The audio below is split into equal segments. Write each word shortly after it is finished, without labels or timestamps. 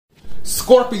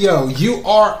Scorpio, you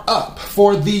are up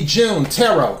for the June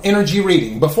Tarot Energy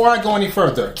Reading. Before I go any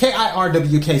further,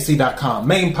 KIRWKC.com,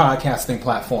 main podcasting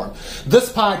platform.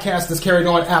 This podcast is carried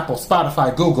on Apple,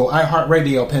 Spotify, Google,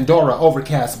 iHeartRadio, Pandora,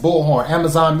 Overcast, Bullhorn,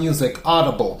 Amazon Music,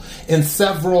 Audible, and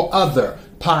several other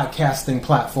podcasting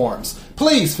platforms.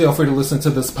 Please feel free to listen to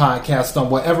this podcast on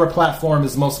whatever platform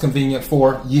is most convenient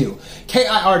for you.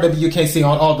 KIRWKC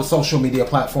on all the social media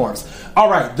platforms. All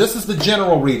right, this is the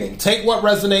general reading. Take what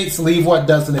resonates, leave what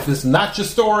doesn't. If it's not your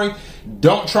story,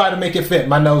 don't try to make it fit.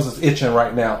 My nose is itching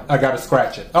right now. I got to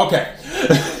scratch it. Okay.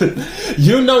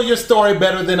 You know your story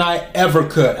better than I ever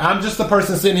could. I'm just the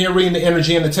person sitting here reading the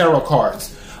energy and the tarot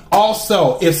cards.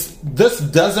 Also, if this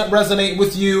doesn't resonate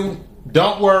with you,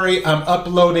 don't worry, I'm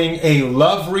uploading a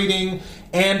love reading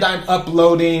and I'm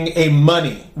uploading a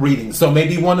money reading. So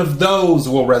maybe one of those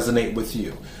will resonate with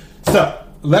you. So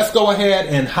let's go ahead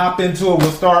and hop into it.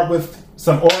 We'll start with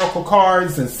some oracle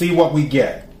cards and see what we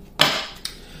get.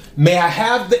 May I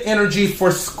have the energy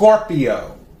for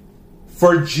Scorpio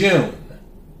for June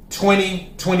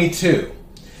 2022.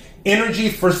 Energy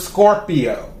for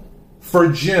Scorpio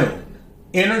for June.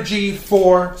 Energy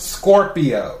for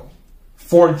Scorpio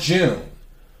for June.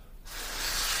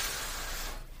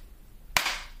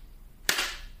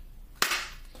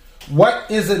 What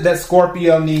is it that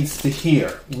Scorpio needs to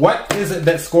hear? What is it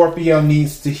that Scorpio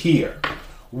needs to hear?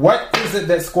 What is it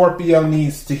that Scorpio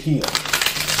needs to hear?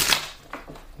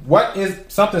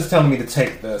 Something's telling me to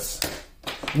take this.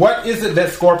 What is it that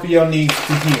Scorpio needs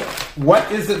to hear?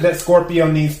 What is it that Scorpio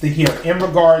needs to hear in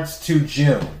regards to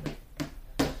June?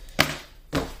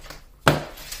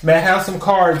 May I have some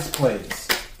cards, please?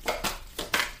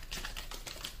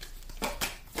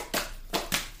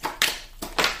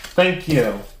 Thank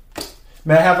you.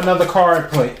 May I have another card,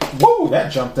 please? Woo,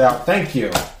 that jumped out. Thank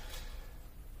you.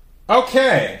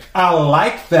 Okay, I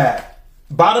like that.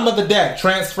 Bottom of the deck,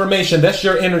 transformation. That's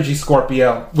your energy,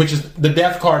 Scorpio, which is the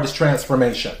death card is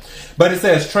transformation. But it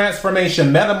says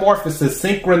transformation, metamorphosis,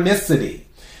 synchronicity,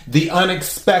 the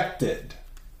unexpected.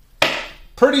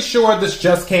 Pretty sure this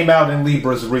just came out in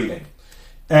Libra's reading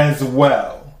as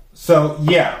well. So,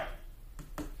 yeah.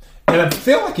 And I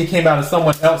feel like it came out in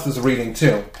someone else's reading,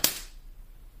 too.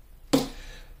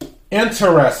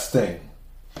 Interesting.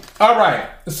 All right.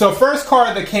 So, first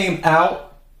card that came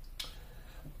out,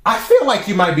 I feel like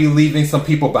you might be leaving some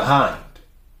people behind.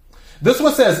 This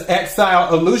one says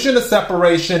exile, illusion of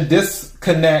separation,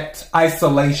 disconnect,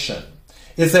 isolation.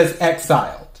 It says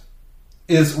exiled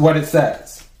is what it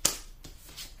says.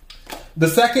 The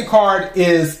second card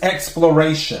is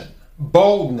exploration,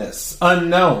 boldness,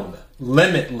 unknown,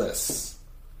 limitless.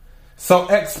 So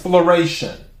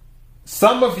exploration.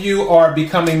 Some of you are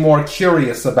becoming more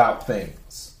curious about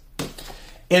things.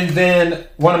 And then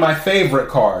one of my favorite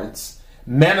cards,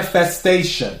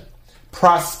 manifestation,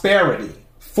 prosperity,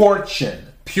 fortune,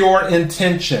 pure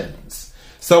intentions.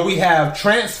 So we have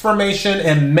transformation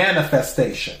and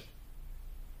manifestation.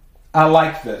 I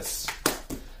like this.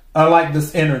 I like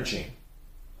this energy.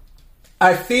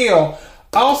 I feel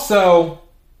also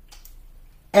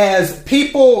as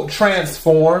people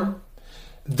transform,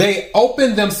 they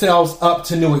open themselves up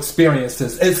to new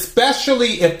experiences,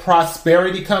 especially if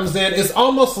prosperity comes in. It's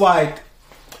almost like,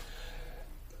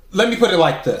 let me put it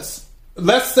like this.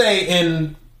 Let's say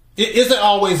it isn't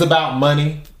always about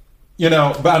money,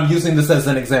 but I'm using this as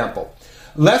an example.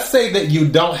 Let's say that you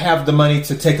don't have the money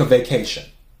to take a vacation,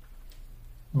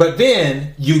 but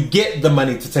then you get the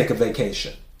money to take a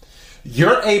vacation.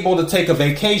 You're able to take a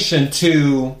vacation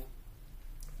to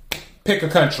pick a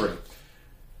country.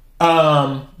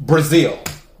 Brazil,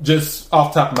 just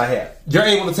off the top of my head. You're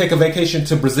able to take a vacation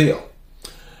to Brazil.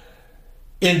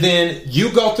 And then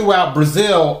you go throughout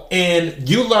Brazil and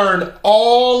you learn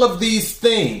all of these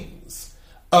things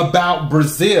about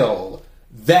Brazil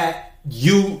that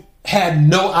you had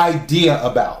no idea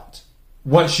about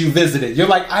once you visited. You're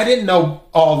like, I didn't know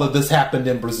all of this happened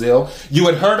in Brazil. You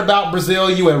had heard about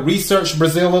Brazil, you had researched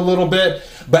Brazil a little bit,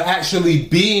 but actually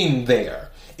being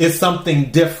there is something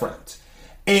different.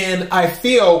 And I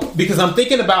feel, because I'm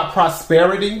thinking about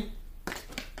prosperity,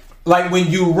 like when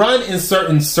you run in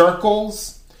certain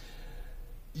circles,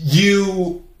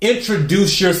 you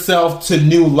introduce yourself to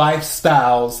new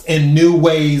lifestyles and new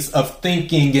ways of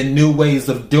thinking and new ways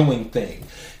of doing things.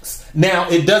 Now,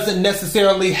 it doesn't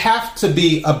necessarily have to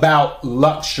be about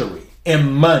luxury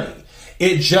and money.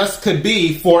 It just could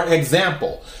be, for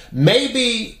example,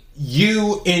 maybe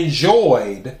you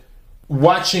enjoyed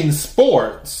watching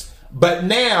sports, but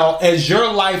now, as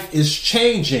your life is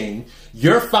changing,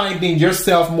 you're finding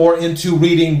yourself more into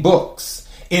reading books.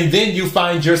 And then you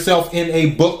find yourself in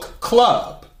a book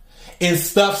club. and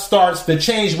stuff starts to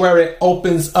change where it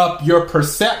opens up your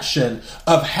perception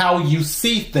of how you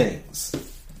see things.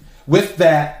 With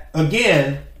that,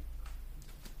 again,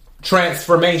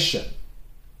 transformation.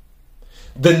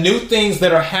 The new things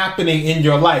that are happening in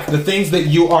your life, the things that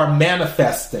you are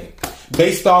manifesting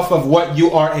based off of what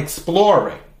you are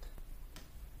exploring,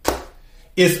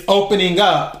 is opening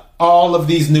up all of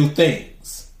these new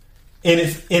things. And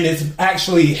it's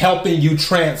actually helping you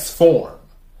transform.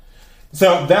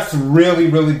 So that's really,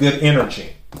 really good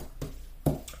energy.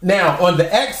 Now, on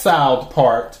the exiled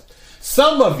part,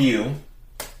 some of you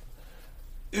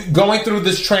going through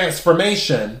this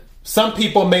transformation, some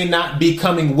people may not be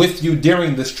coming with you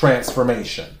during this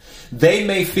transformation. They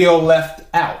may feel left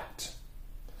out.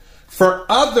 For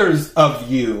others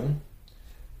of you,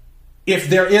 if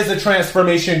there is a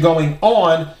transformation going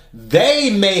on,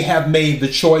 they may have made the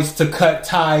choice to cut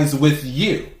ties with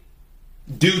you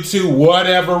due to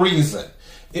whatever reason.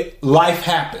 Life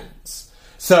happens.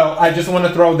 So I just want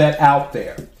to throw that out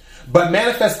there. But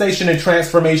manifestation and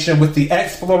transformation with the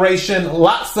exploration,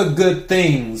 lots of good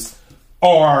things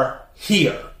are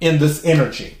here in this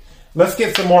energy. Let's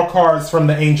get some more cards from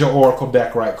the Angel Oracle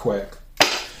deck right quick.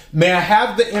 May I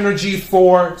have the energy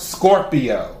for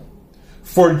Scorpio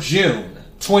for June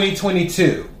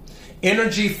 2022?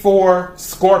 Energy for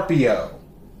Scorpio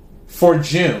for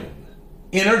June.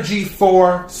 Energy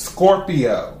for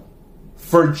Scorpio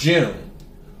for June.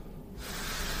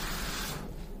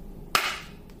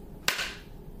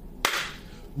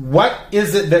 What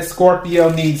is it that Scorpio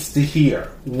needs to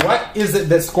hear? What is it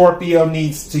that Scorpio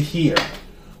needs to hear?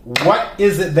 What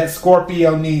is it that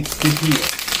Scorpio needs to hear?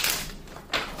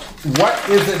 What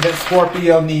is it that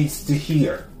Scorpio needs to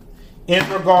hear in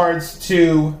regards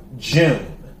to June?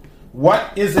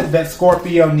 What is it that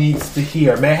Scorpio needs to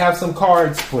hear? May I have some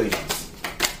cards, please?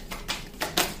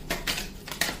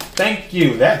 Thank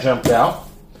you. That jumped out.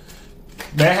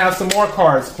 May I have some more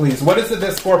cards, please? What is it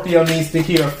that Scorpio needs to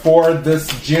hear for this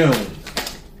June?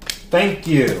 Thank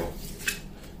you.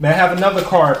 May I have another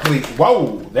card, please?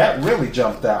 Whoa, that really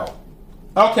jumped out.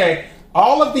 Okay,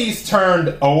 all of these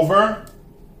turned over.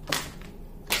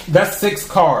 That's 6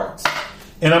 cards.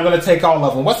 And I'm going to take all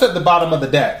of them. What's at the bottom of the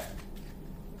deck?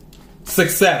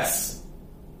 Success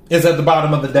is at the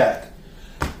bottom of the deck.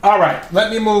 All right, let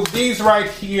me move these right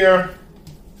here.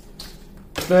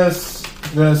 This,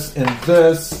 and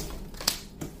this.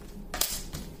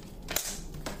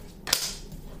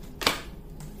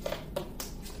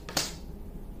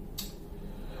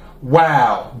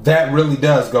 Wow, that really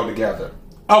does go together.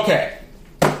 Okay,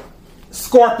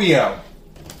 Scorpio,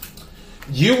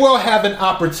 you will have an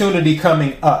opportunity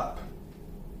coming up.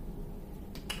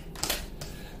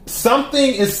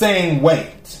 Something is saying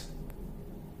wait.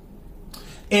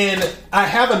 And I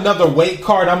have another wait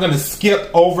card. I'm going to skip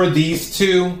over these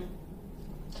 2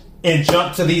 and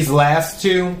jump to these last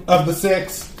 2 of the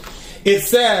 6. It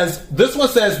says, this one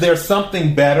says there's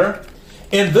something better.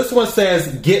 And this one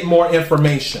says get more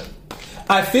information.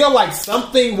 I feel like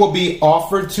something will be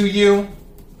offered to you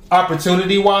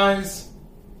opportunity-wise.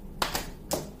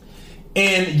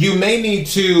 And you may need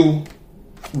to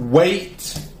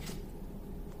wait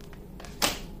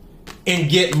and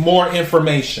get more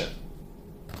information.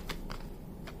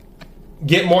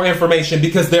 Get more information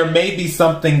because there may be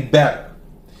something better.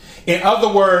 In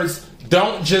other words,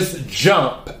 don't just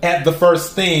jump at the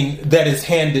first thing that is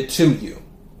handed to you,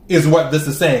 is what this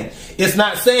is saying. It's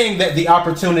not saying that the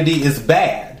opportunity is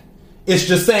bad. It's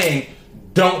just saying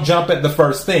don't jump at the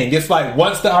first thing. It's like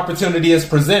once the opportunity is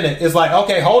presented, it's like,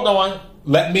 okay, hold on.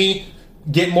 Let me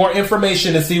get more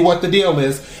information and see what the deal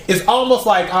is. It's almost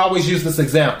like, I always use this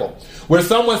example, where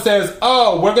someone says,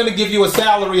 oh, we're going to give you a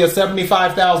salary of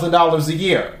 $75,000 a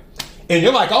year. And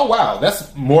you're like, oh, wow,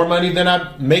 that's more money than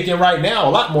I'm making right now,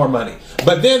 a lot more money.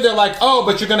 But then they're like, oh,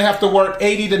 but you're going to have to work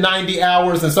 80 to 90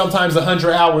 hours and sometimes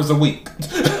 100 hours a week.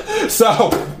 So,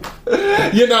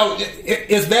 you know,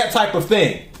 it's that type of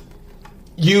thing.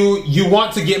 You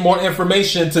want to get more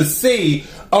information to see,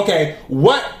 okay,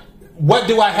 what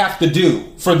do I have to do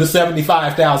for the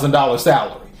 $75,000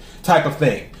 salary type of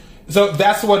thing. So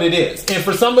that's what it is. And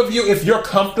for some of you, if you're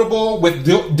comfortable with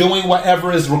doing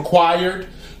whatever is required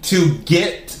to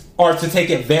get or to take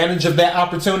advantage of that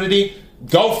opportunity,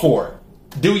 go for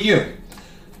it. Do you.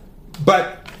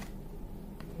 But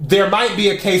there might be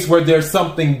a case where there's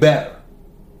something better,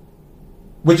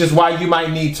 which is why you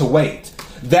might need to wait.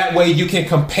 That way you can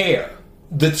compare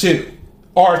the 2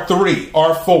 or 3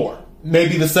 or 4.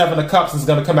 Maybe the 7 of Cups is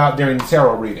going to come out during the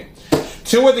tarot reading.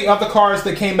 2 of the other cards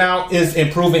that came out is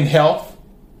improving health.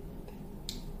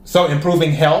 So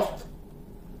improving health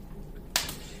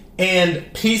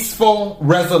and peaceful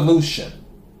resolution.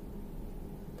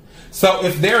 So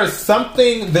if there is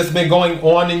something that's been going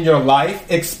on in your life,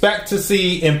 expect to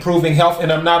see improving health.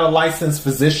 And I'm not a licensed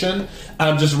physician.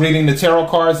 I'm just reading the tarot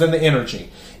cards and the energy.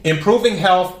 Improving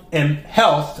health and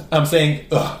health, I'm saying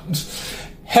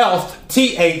health,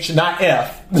 TH, not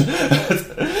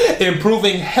F.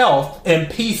 Improving health and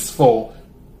peaceful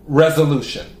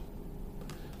resolution.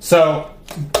 So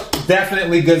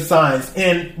definitely good signs.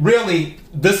 And really,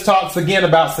 this talks again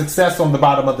about success on the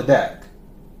bottom of the deck.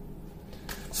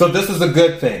 So this is a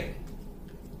good thing.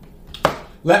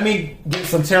 Let me get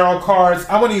some tarot cards.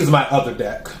 I want to use my other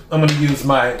deck. I'm going to use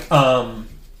my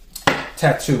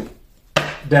tattoo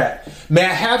deck. May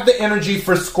I have the energy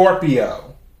for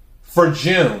Scorpio for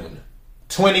June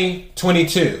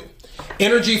 2022?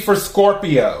 Energy for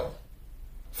Scorpio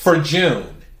for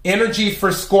June. Energy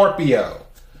for Scorpio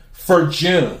for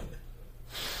June.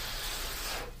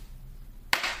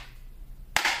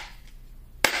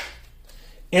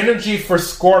 Energy for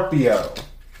Scorpio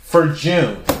for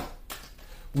June.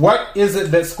 What is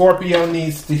it that Scorpio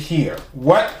needs to hear?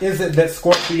 What is it that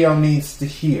Scorpio needs to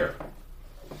hear?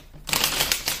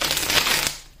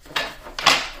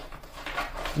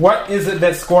 What is it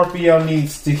that Scorpio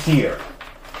needs to hear?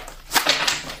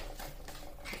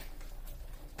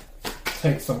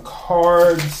 Take some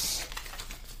cards.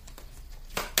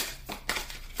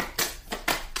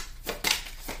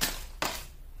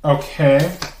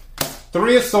 Okay.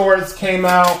 Three of Swords came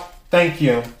out. Thank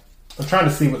you. I'm trying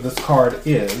to see what this card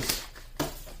is.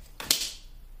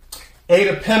 Eight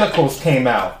of Pentacles came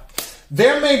out.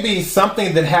 There may be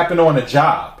something that happened on a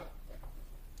job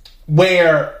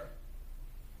where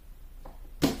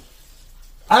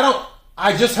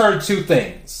I just heard two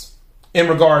things in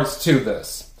regards to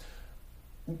this.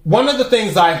 One of the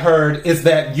things I heard is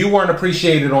that you weren't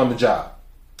appreciated on the job.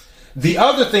 The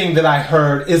other thing that I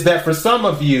heard is that for some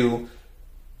of you,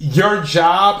 your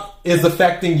job is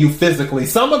affecting you physically.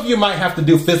 Some of you might have to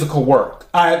do physical work.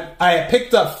 I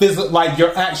picked up like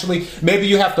you're actually, maybe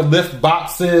you have to lift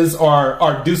boxes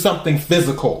or do something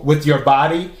physical with your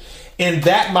body. And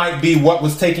that might be what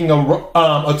was taking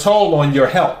a toll on your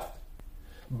health.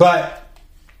 But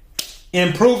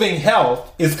improving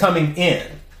health is coming in.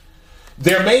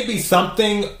 There may be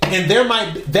something, and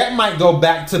that might go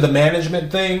back to the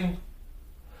management thing,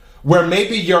 where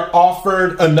maybe you're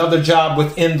offered another job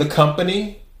within the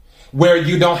company where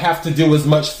you don't have to do as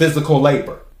much physical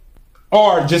labor.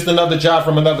 Or just another job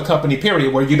from another company,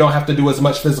 period, where you don't have to do as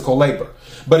much physical labor.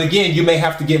 But again, you may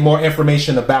have to get more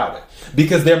information about it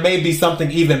because there may be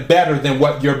something even better than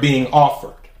what you're being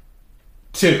offered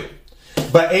too.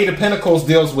 But Eight of Pentacles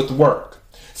deals with work.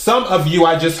 Some of you,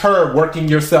 I just heard, working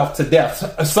yourself to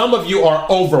death. Some of you are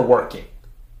overworking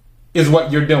is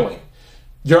what you're doing.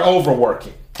 You're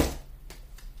overworking.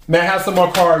 May I have some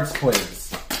more cards, please?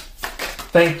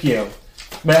 Thank you.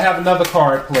 May I have another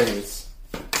card, please?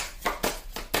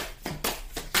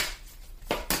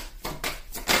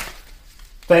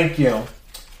 Thank you.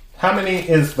 How many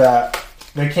is that?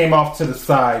 They came off to the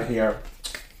side here.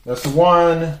 That's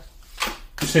 1,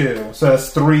 2. So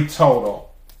that's 3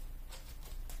 total.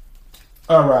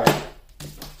 All right.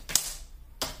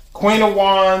 Queen of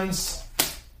Wands,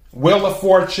 Wheel of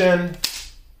Fortune,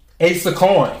 Ace of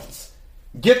Coins.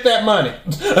 Get that money.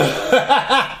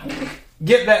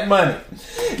 Get that money.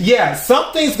 Yeah,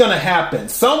 something's going to happen.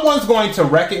 Someone's going to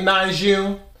recognize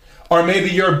you, or maybe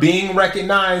you're being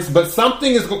recognized, but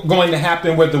something is going to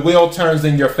happen where the wheel turns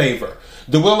in your favor.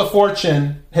 The Wheel of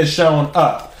Fortune has shown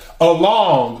up,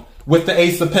 along with the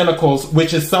Ace of Pentacles,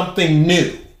 which is something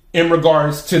new in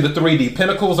regards to the 3D.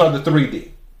 Pentacles are the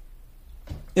 3D,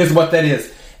 is what that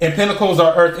is. And Pentacles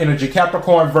are Earth energy,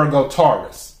 Capricorn, Virgo,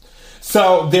 Taurus.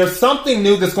 So there's something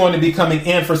new that's going to be coming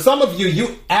in. For some of you,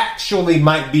 you actually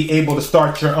might be able to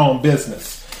start your own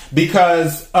business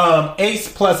because Ace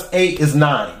plus 8 is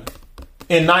 9.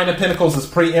 And 9 of Pentacles is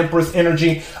pre-Empress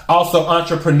energy. Also,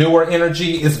 entrepreneur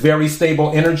energy is very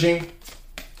stable energy.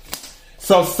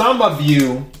 So some of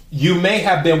you, you may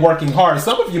have been working hard.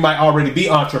 Some of you might already be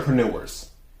entrepreneurs.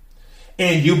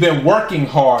 And you've been working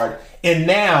hard. And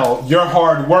now your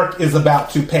hard work is about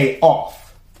to pay off.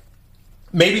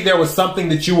 Maybe there was something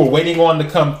that you were waiting on to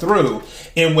come through.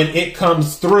 And when it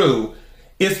comes through,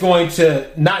 it's going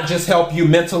to not just help you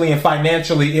mentally and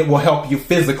financially, it will help you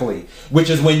physically, which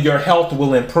is when your health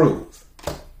will improve.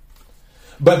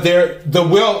 But the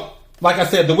wheel, like I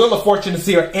said, the Wheel of Fortune is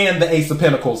here and the Ace of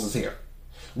Pentacles is here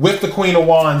with the Queen of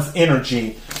Wands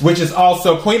energy, which is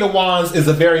also, Queen of Wands is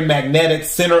a very magnetic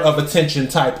center of attention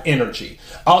type energy.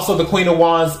 Also, the Queen of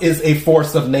Wands is a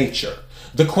force of nature.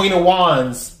 The Queen of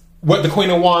Wands, what the Queen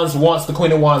of Wands wants, the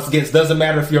Queen of Wands gets. Doesn't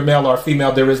matter if you're male or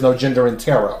female, there is no gender in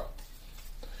tarot.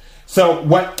 So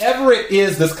whatever it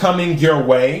is that's coming your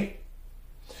way,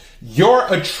 you're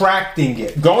attracting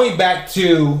it. Going back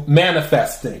to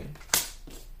manifesting.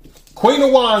 Queen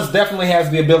of Wands definitely has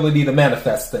the ability to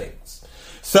manifest things.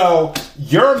 So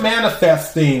you're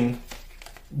manifesting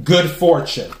good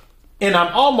fortune. And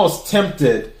I'm almost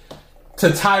tempted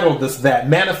to title this that,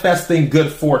 Manifesting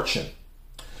Good Fortune.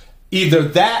 Either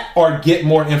that or get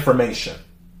more information.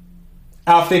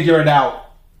 I'll figure it out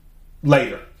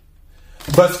later.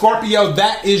 But Scorpio,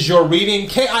 that is your reading.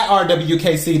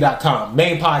 KIRWKC.com,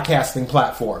 main podcasting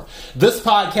platform. This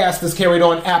podcast is carried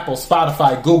on Apple,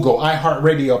 Spotify, Google,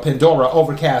 iHeartRadio, Pandora,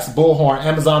 Overcast, Bullhorn,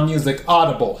 Amazon Music,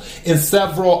 Audible, and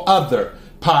several other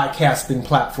podcasting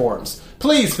platforms.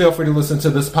 Please feel free to listen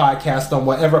to this podcast on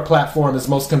whatever platform is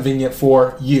most convenient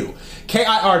for you.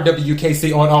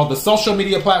 KIRWKC on all the social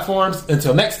media platforms.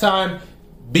 Until next time,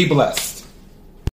 be blessed.